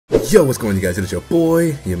Yo, what's going on, you guys? It's your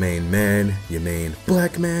boy, your main man, your main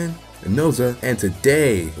black man, Noza, and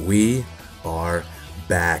today we are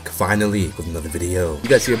back finally with another video. You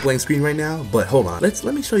guys see a blank screen right now, but hold on, let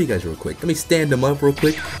me show you guys real quick. Let me stand him up real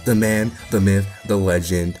quick. The man, the myth, the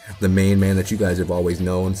legend, the main man that you guys have always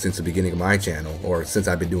known since the beginning of my channel, or since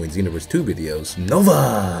I've been doing Xenoverse 2 videos,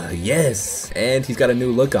 Nova. Yes, and he's got a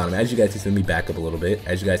new look on him. As you guys can see, let me back up a little bit.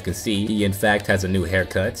 As you guys can see, he in fact has a new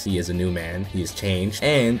haircut. He is a new man. He has changed,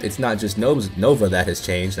 and it's not just Nova that has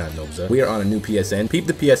changed, not Noza. We are on a new PSN. Peep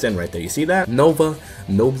the PSN right there. You see that? Nova,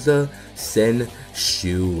 Noza, Sen.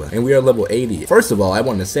 Shoe, and we are level 80. First of all, I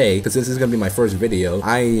want to say, because this is gonna be my first video,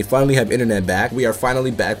 I finally have internet back. We are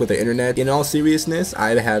finally back with the internet. In all seriousness,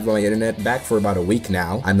 I have my internet back for about a week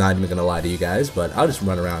now. I'm not even gonna lie to you guys, but I'll just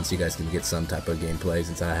run around so you guys can get some type of gameplay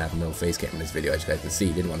since I have no face cam in this video. As you guys can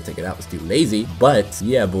see, didn't want to take it out, was too lazy. But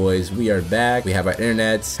yeah, boys, we are back. We have our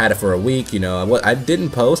internet. Had it for a week. You know, I didn't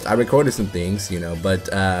post. I recorded some things, you know,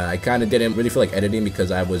 but I kind of didn't really feel like editing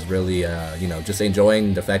because I was really, you know, just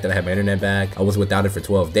enjoying the fact that I have my internet back. I was without it for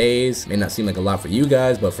 12 days. May not seem like a lot for you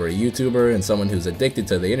guys, but for a YouTuber and someone who's addicted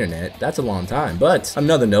to the internet, that's a long time. But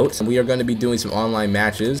another note, we are going to be doing some online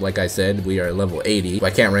matches. Like I said, we are level 80. I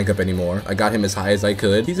can't rank up anymore. I got him as high as I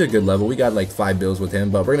could. He's a good level. We got like 5 bills with him,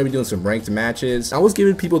 but we're going to be doing some ranked matches. I was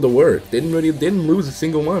giving people the work. Didn't lose a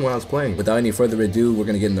single one when I was playing. Without any further ado, we're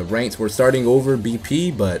going to get in the ranks. We're starting over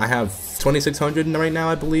BP, but I have 2600 right now,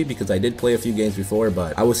 I believe, because I did play a few games before,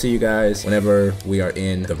 but I will see you guys whenever we are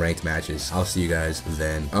in the ranked matches. I'll see you guys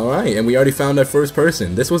then. Alright, and we already found our first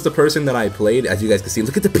person. This was the person that I played. As you guys can see,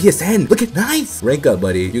 look at the PSN. Look at nice. Rank up,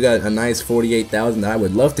 buddy. You got a nice 48,000 that I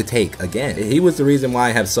would love to take. Again, he was the reason why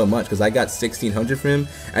I have so much, because I got 1600 from him.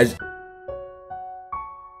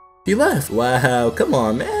 He left. Wow, come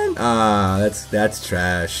on, man. That's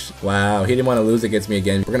trash. Wow, he didn't want to lose against me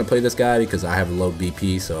again. We're gonna play this guy because I have a low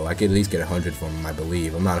BP, so I could at least get 100 from him, I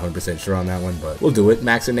believe. I'm not 100% sure on that one, but we'll do it.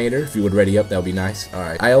 Maxinator, if you would ready up, that would be nice. All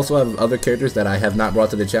right. I also have other characters that I have not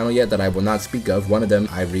brought to the channel yet that I will not speak of. One of them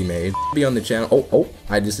I remade. Be on the channel. Oh,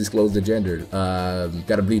 I just disclosed the gender.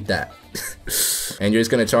 Gotta bleep that. And you're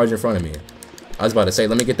just gonna charge in front of me. I was about to say,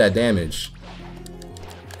 let me get that damage.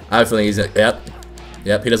 I have a feeling he's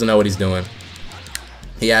Yep, he doesn't know what he's doing.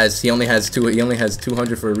 He only has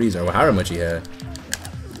 200 for a reason, or however much he had.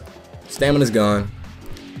 Stamina's gone.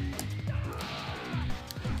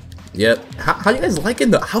 Yep. How you guys liking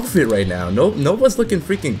the outfit right now? Nova's looking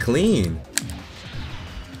freaking clean.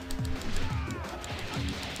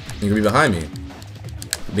 You're gonna be behind me.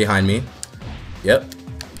 Behind me. Yep.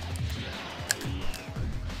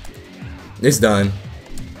 It's done.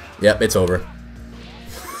 Yep, it's over.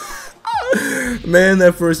 Man,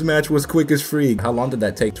 that first match was quick as freak. How long did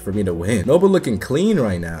that take for me to win? Nova looking clean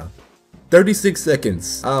right now. 36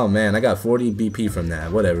 seconds. Oh man, I got 40 BP from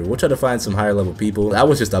that. Whatever. We'll try to find some higher level people. That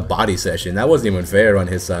was just a body session. That wasn't even fair on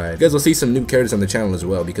his side. You guys will see some new characters on the channel as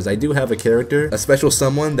well, because I do have a character, a special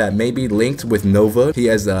someone that may be linked with Nova. He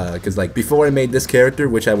has, because like before I made this character,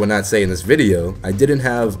 which I will not say in this video, I didn't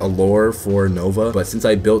have a lore for Nova, but since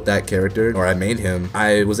I built that character, or I made him,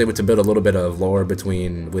 I was able to build a little bit of lore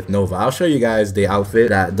with Nova. I'll show you guys the outfit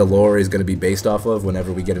that the lore is going to be based off of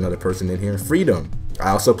whenever we get another person in here. Freedom.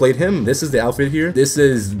 I also played him. This is the outfit here. This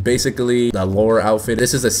is basically the lore outfit.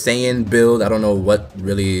 This is a Saiyan build. I don't know what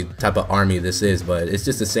really type of army this is, but it's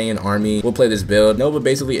just a Saiyan army. We'll play this build. Nova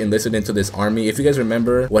basically enlisted into this army. If you guys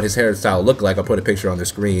remember what his hairstyle looked like, I'll put a picture on the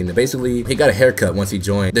screen. Basically, he got a haircut once he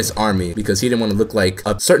joined this army because he didn't want to look like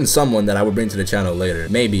a certain someone that I would bring to the channel later.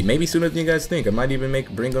 Maybe sooner than you guys think. I might even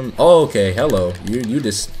bring him. Oh, okay, hello. You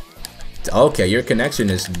just, okay, your connection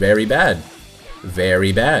is very bad.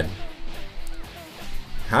 Very bad.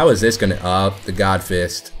 How is this gonna the God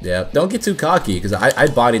Fist? Yep. Don't get too cocky, because I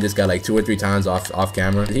bodied this guy like 2 or 3 times off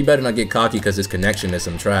camera. He better not get cocky because his connection is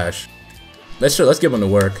some trash. Let's give him the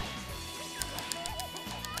work.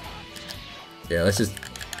 Yeah, let's just.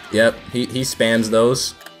 Yep. He spams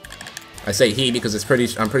those. I say he because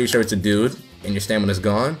I'm pretty sure it's a dude, and your stamina's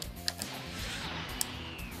gone.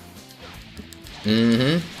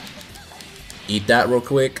 Eat that real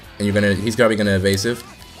quick, and he's probably gonna evasive.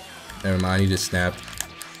 Never mind, he just snapped.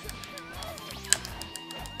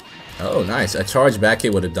 Oh, nice. A charge back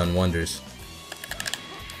hit would have done wonders.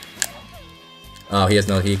 Oh,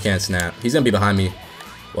 he can't snap. He's gonna be behind me.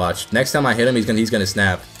 Watch. Next time I hit him, he's gonna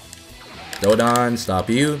snap. Dodon, stop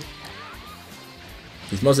you.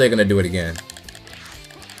 He's mostly gonna do it again.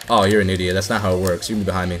 Oh, you're an idiot. That's not how it works. You're gonna be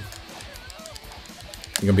behind me.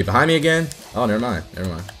 You're gonna be behind me again? Oh, never mind. Never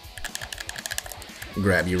mind.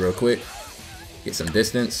 Grab you real quick. Get some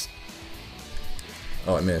distance.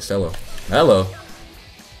 Oh, I missed. Hello. Hello.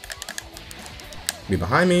 Be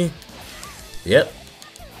behind me. Yep.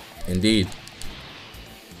 Indeed.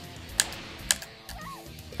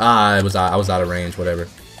 Ah, I was out of range, whatever.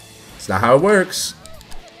 It's not how it works.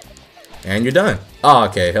 And you're done. Oh,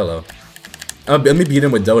 okay, hello. Let me beat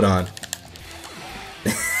him with Dodon.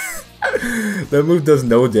 That move does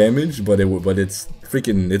no damage, but it's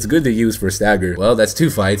freaking, it's good to use for stagger. Well, that's 2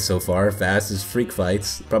 fights so far. Fast as freak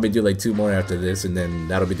fights. Probably do like 2 more after this, and then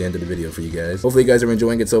that'll be the end of the video for you guys. Hopefully you guys are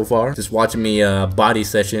enjoying it so far. Just watching me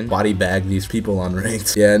body bag these people on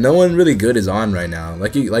ranked. Yeah, no one really good is on right now.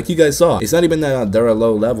 Like you guys saw. It's not even that they're a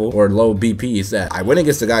low level or low BP. It's that I went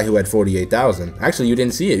against a guy who had 48,000. Actually, you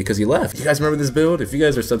didn't see it because he left. You guys remember this build? If you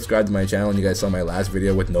guys are subscribed to my channel and you guys saw my last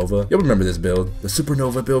video with Nova, you'll remember this build. The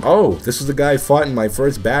Supernova build. Oh, this was the guy I fought in my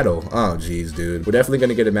first battle. Oh, jeez, dude. We're definitely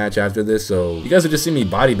gonna get a match after this, so you guys will just see me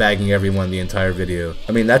body bagging everyone the entire video.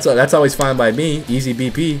 I mean, that's always fine by me. Easy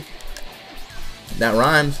BP. That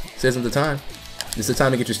rhymes. This isn't the time. This is the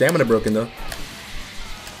time to get your stamina broken, though.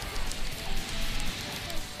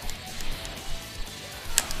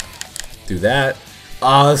 Do that.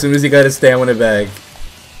 Oh, as soon as he got his stamina back.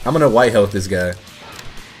 I'm gonna white health this guy.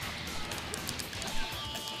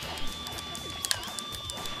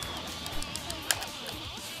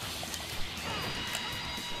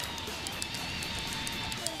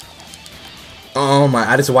 Oh my,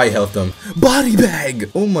 I just white healthed him. Body bag!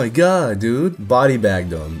 Oh my god, dude. Body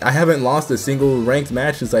bagged him. I haven't lost a single ranked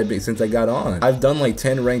match since I got on. I've done like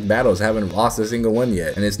 10 ranked battles, haven't lost a single one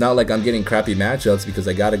yet. And it's not like I'm getting crappy matchups because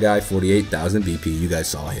I got a guy 48,000 BP. You guys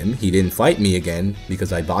saw him. He didn't fight me again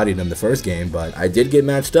because I bodied him the first game, but I did get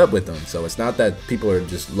matched up with him. So it's not that people are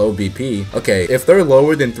just low BP. Okay, if they're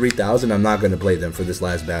lower than 3,000, I'm not gonna play them for this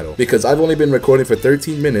last battle because I've only been recording for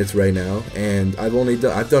 13 minutes right now, and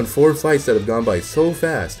I've done 4 fights that have gone by so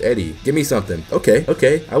fast. Eddie, give me something.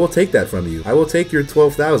 Okay, I will take that from you. I will take your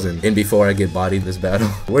 12,000. And before I get bodied this battle,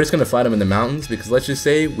 we're just gonna fight him in the mountains because let's just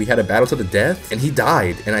say we had a battle to the death and he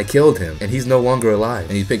died and I killed him and he's no longer alive.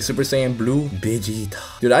 And he picked Super Saiyan Blue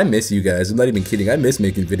Vegeta. Dude, I miss you guys. I'm not even kidding. I miss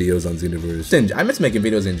making videos on Xenoverse. I miss making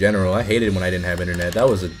videos in general. I hated when I didn't have internet. That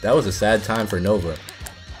was a sad time for Nova.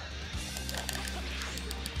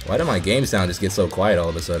 Why did my game sound just get so quiet all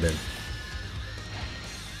of a sudden?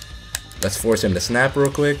 Let's force him to snap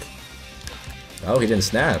real quick. Oh, he didn't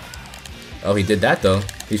snap. Oh, he did that though.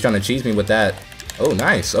 He's trying to cheese me with that. Oh,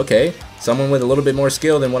 nice. Okay. Someone with a little bit more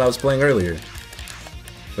skill than what I was playing earlier.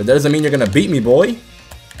 But that doesn't mean you're gonna beat me, boy.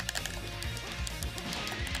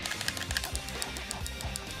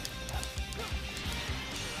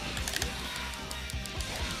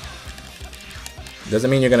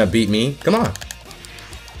 Doesn't mean you're gonna beat me. Come on.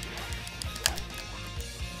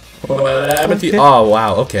 What happened to you? Oh,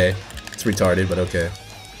 wow. Okay. It's retarded, but okay.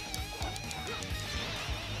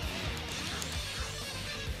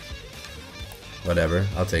 Whatever,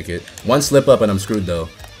 I'll take it. One slip up and I'm screwed though.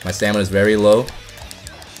 My stamina is very low.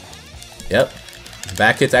 Yep.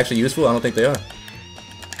 Back hits actually useful? I don't think they are.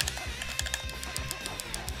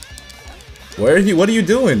 Where are you? What are you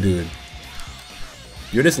doing, dude?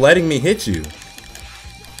 You're just letting me hit you.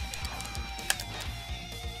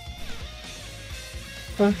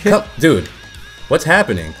 Okay. Come, dude. What's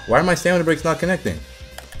happening? Why are my stamina breaks not connecting?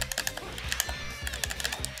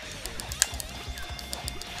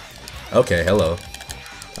 Okay, hello.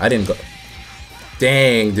 I didn't go.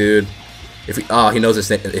 Dang, dude. If he knows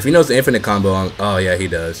the infinite combo, oh yeah, he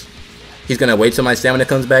does. He's gonna wait till my stamina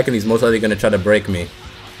comes back, and he's most likely gonna try to break me.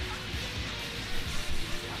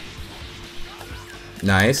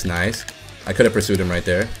 Nice, nice. I could have pursued him right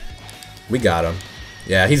there. We got him.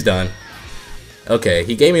 Yeah, he's done. Okay,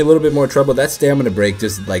 he gave me a little bit more trouble. That stamina break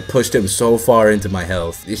just like pushed him so far into my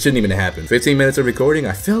health. It shouldn't even happen. 15 minutes of recording.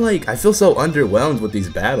 I feel so underwhelmed with these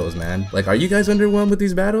battles, man. Like, are you guys underwhelmed with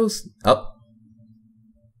these battles? Oh.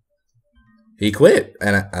 He quit,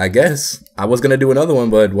 and I guess I was gonna do another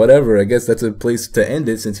one, but whatever. I guess that's a place to end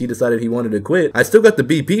it since he decided he wanted to quit. I still got the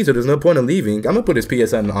BP, so there's no point in leaving. I'm gonna put his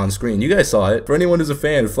PSN on screen. You guys saw it. For anyone who's a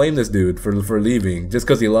fan, flame this dude for leaving just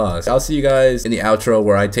because he lost. I'll see you guys in the outro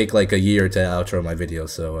where I take like a year to outro my video.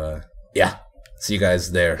 So yeah. See you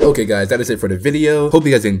guys there. Okay guys, that is it for the video. Hope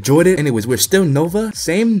you guys enjoyed it. Anyways, we're still Nova.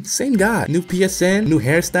 Same guy. New PSN, new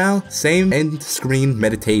hairstyle, same end screen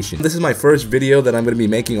meditation. This is my first video that I'm going to be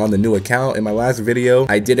making on the new account. In my last video,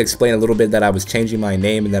 I did explain a little bit that I was changing my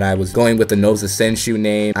name and that I was going with the Noza Senshu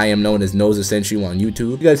name. I am known as Noza Senshu on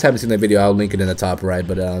YouTube. If you guys haven't seen that video, I'll link it in the top right.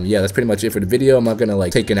 But yeah, that's pretty much it for the video. I'm not going to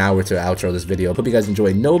like take an hour to outro this video. Hope you guys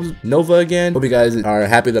enjoy Nova again. Hope you guys are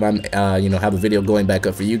happy that I'm, you know, have a video going back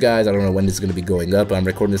up for you guys. I don't know when this is going to be going up. I'm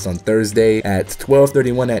recording this on Thursday at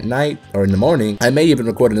 12:31 at night, or in the morning. I may even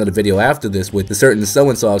record another video after this with the certain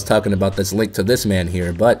so-and-so I was talking about that's linked to this man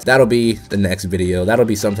here, but that'll be the next video. That'll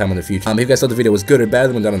be sometime in the future. If you guys thought the video was good or bad,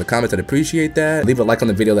 let me down in the comments. I'd appreciate that. Leave a like on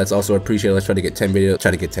the video. That's also appreciated. Let's try to get 10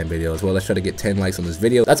 videos. Well, let's try to get 10 likes on this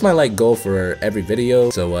video. That's my like goal for every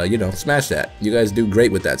video. So, you know, smash that. You guys do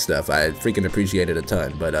great with that stuff. I freaking appreciate it a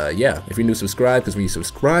ton. But, yeah, if you're new, subscribe, because when you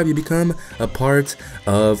subscribe, you become a part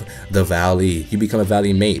of the Valley. You become a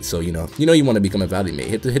Valley mate. So, you want to become a Valley mate.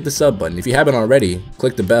 Hit the sub button. If you haven't already,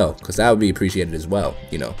 click the bell, because that would be appreciated as well,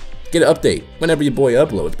 you know. Get an update whenever your boy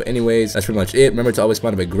uploads. But anyways, that's pretty much it. Remember to always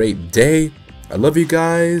have a great day. I love you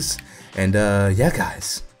guys. And, yeah,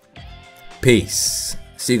 guys. Peace.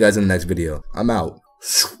 See you guys in the next video. I'm out.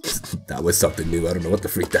 That was something new. I don't know what the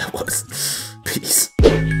freak that was. Peace.